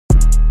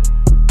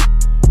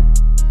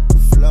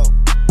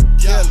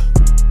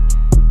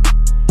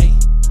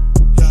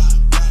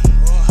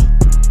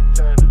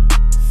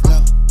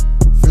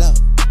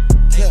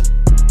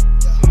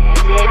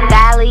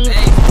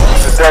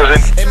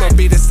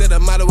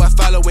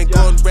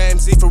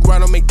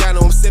around on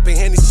McDonald. I'm sipping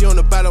Hennessy on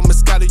the bottle.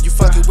 Moscato, you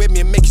fucking with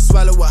me and make you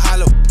swallow a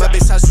hollow. My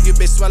bitch house, you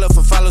get bitch swallow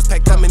for follows.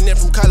 Pack coming in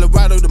from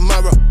Colorado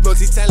tomorrow.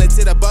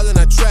 Multi-talented, I ball and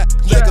I trap.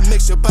 Like a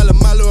mixture,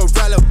 Palomalo or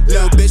Rallo.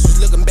 Little bitch was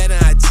looking better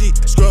on IG.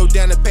 Scroll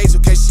down the page,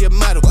 okay, she a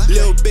model.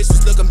 Little bitch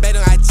was looking better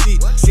on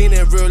IG. Seen it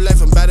in real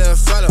life, I'm about to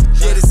unfollow.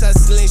 Yeah, this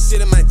hustling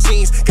shit in my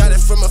jeans. Got it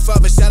from my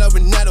father, shout out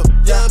Ronaldo.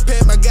 Young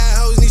pimp, I got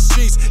hoes in these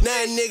streets. Now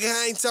nigga,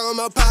 I ain't talking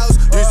about powers.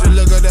 Used to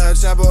look up the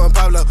Chapo and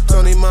Pablo.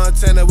 Tony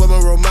Montana with my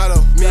role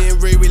model. Me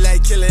and Ree, we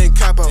like Killer and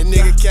Capo. And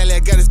nigga Kelly, I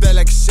got his back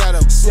like a shadow.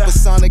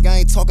 Supersonic,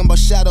 I ain't talking about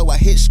shadow. I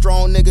hit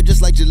strong, nigga,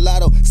 just like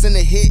gelato. Send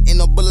a hit and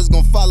no bullets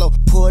gon' follow.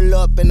 Pull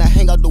up and I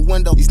hang out the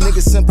window. These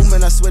niggas simple,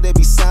 man, I swear they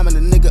be Simon. A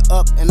nigga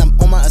up and I'm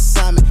on my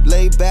assignment.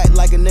 Lay back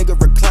like a nigga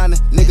reclining.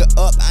 Nigga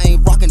up, I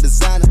ain't rockin'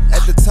 designer.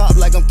 At the top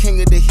like I'm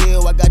king of the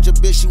hill. I got your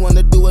bitch, she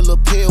wanna do a little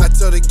pill. I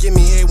told her, give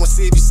me head, wanna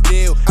see if you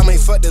still. I might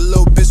fuck the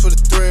little bitch for the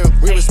thrill.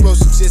 We was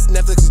supposed to just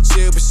Netflix and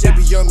chill, but she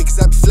be on me cause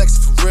I be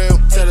flexing for real.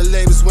 Tell the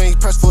labels we ain't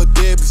pressed for a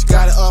deal, but you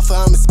got an offer,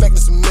 I'm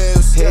expecting some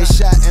meals.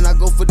 Headshot and I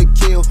go for the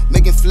kill.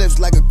 Making flips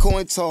like a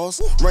coin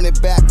toss. Run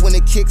it back when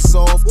it kicks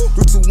off.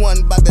 3, 2,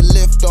 1, bout to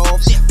lift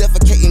off.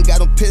 Defecating, got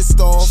them pissed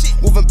off.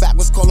 Moving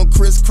backwards, call them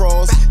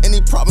crisscross.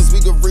 Any problems we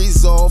can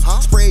resolve.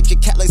 Sprayed your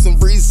cat like some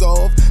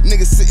resolve.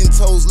 Niggas sitting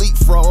toes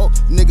leapfrog.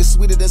 Niggas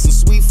sweeter than some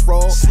sweet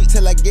frog.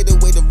 Till I get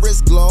away the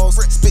wrist gloss.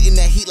 Spitting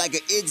that heat like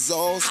an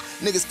exhaust.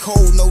 Niggas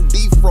cold, no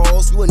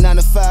defrost. You a 9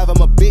 to 5,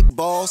 I'm a big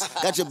boss.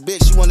 Got your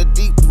bitch, you want a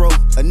deep throat.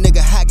 A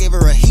nigga hot gave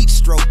her a heat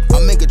stroke. I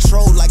make a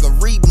troll like a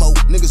remote.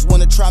 Niggas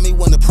wanna try me,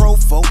 wanna pro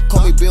folk.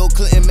 Call me Bill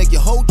Clinton, make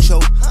your hoe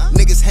choke.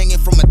 Niggas hanging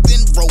from a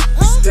thin rope.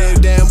 Stay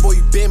down, boy,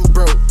 you been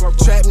broke.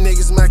 Trap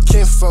niggas, my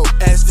kinfolk.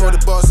 Ask for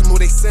the boss and who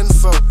they send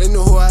for. They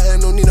know who I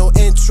am, don't need no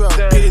intro.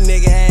 Beat a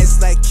nigga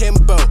ass like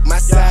Kimbo. My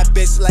side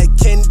bitch like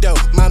Kendo.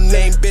 My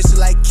main bitch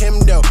like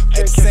Kimdo.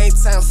 At the same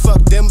time,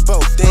 fuck them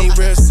both. They ain't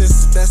real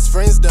sisters, best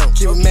friends though.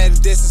 Keep them mad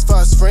at this as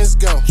far as friends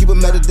go. Keep them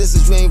mad at this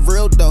as you ain't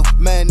real though.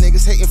 Mad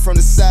niggas hating from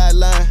the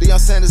sideline. Deion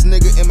Sanders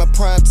nigga in my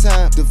prime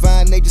time.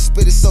 Divine nature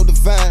spit is so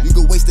divine. You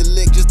can waste a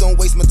lick, just don't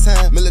waste my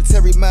time.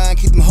 Military mind,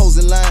 keep them hoes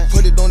in line.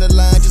 Put it on the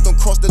line, just don't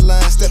cross the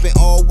line. Stepping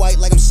all white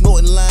like I'm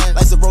snorting line.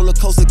 Life's a roller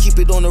coaster, keep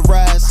it on the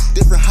rise.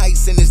 Different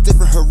heights and it's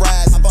different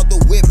horizons. I'm about to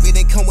whip, it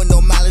ain't come with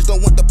no mileage.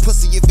 Don't want the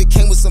pussy if it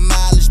came with some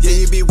mileage. Yeah,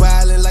 you be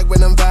wildin' like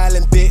when I'm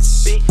violent,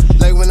 bitch.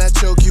 Like when I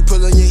choke, you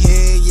pull on your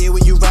head. Yeah,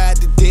 when you ride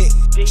the dick.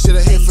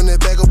 Should've hit from the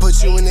back or put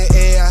you in the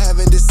air. I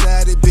haven't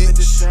decided, bitch.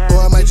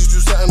 Or I might just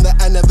do something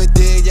that I never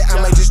did. Yeah,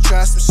 I might just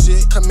try some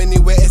shit. Come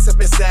anywhere except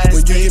inside.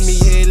 When you give me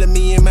head, let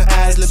me in my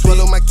eyes. Let's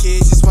swallow my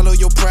kids, just swallow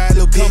your pride,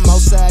 little bitch. Come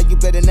outside, you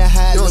better not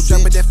hide, don't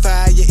jump at that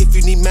fire if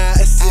you need my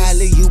assist.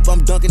 Alley-oop,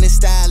 I'm dunking and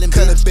styling,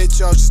 bitch. Cut a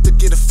bitch off just to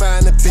get a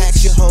finer bitch.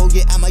 Tax your hoe,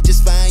 yeah, I might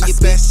just find you, bitch.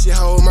 Bless your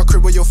hoe, my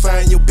crib where you'll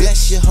find your bitch.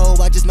 Bless your hoe,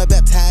 I just might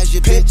baptize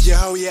your bitch. Pimp your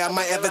hoe, yeah, I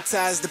might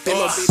advertise the bitch.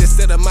 MOB, that's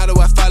the motto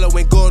I follow.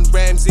 And Gordon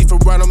Ramsay for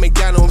Ronald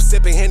McDonald. I'm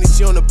sipping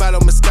Hennessy on the bottle.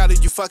 Moscato,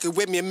 you fucking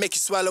with me and make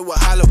you swallow a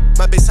hollow.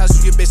 My bitch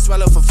house, you get bitch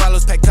swallow for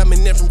follows. Pack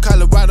coming in from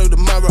Colorado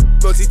tomorrow.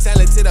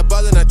 Multi-talented, I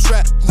ball and I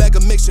trap. Like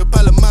a mixture,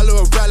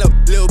 Palomalo or Rallo.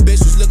 Little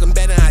bitch was looking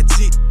better on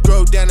IG.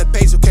 Scroll down the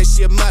page, okay,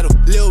 she a model.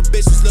 Little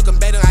bitch was looking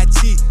better on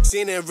IG.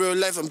 Seen it in real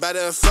life, I'm about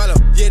to unfollow.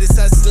 Yeah, this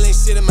hustling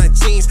shit in my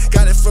jeans.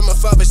 Got it from my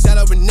father, shout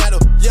out Ronaldo.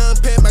 Young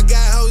pimp, I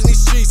got hoes in these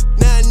streets.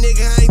 Now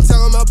nigga, I ain't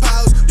talking about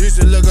powers. Used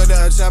to look up the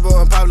Chapo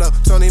and Pablo.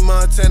 Tony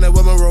Montana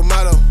with my role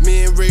model.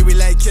 Me and Ree, we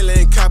like Killer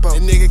and Capo.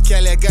 And nigga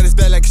Kelly, I got his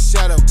back like a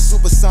shadow.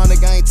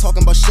 Supersonic, I ain't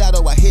talking about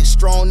shadow. I hit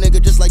strong, nigga,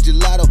 just like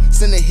gelato.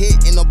 Send a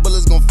hit and no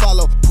bullets gon'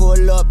 follow.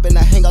 Pull up and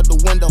I hang out the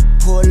window.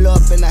 Pull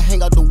up and I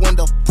hang out the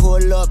window.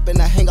 Pull up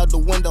and I hang out the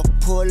window.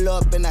 Pull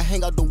up and I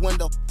hang out the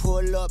window.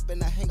 Pull up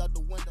and I hang out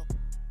the window.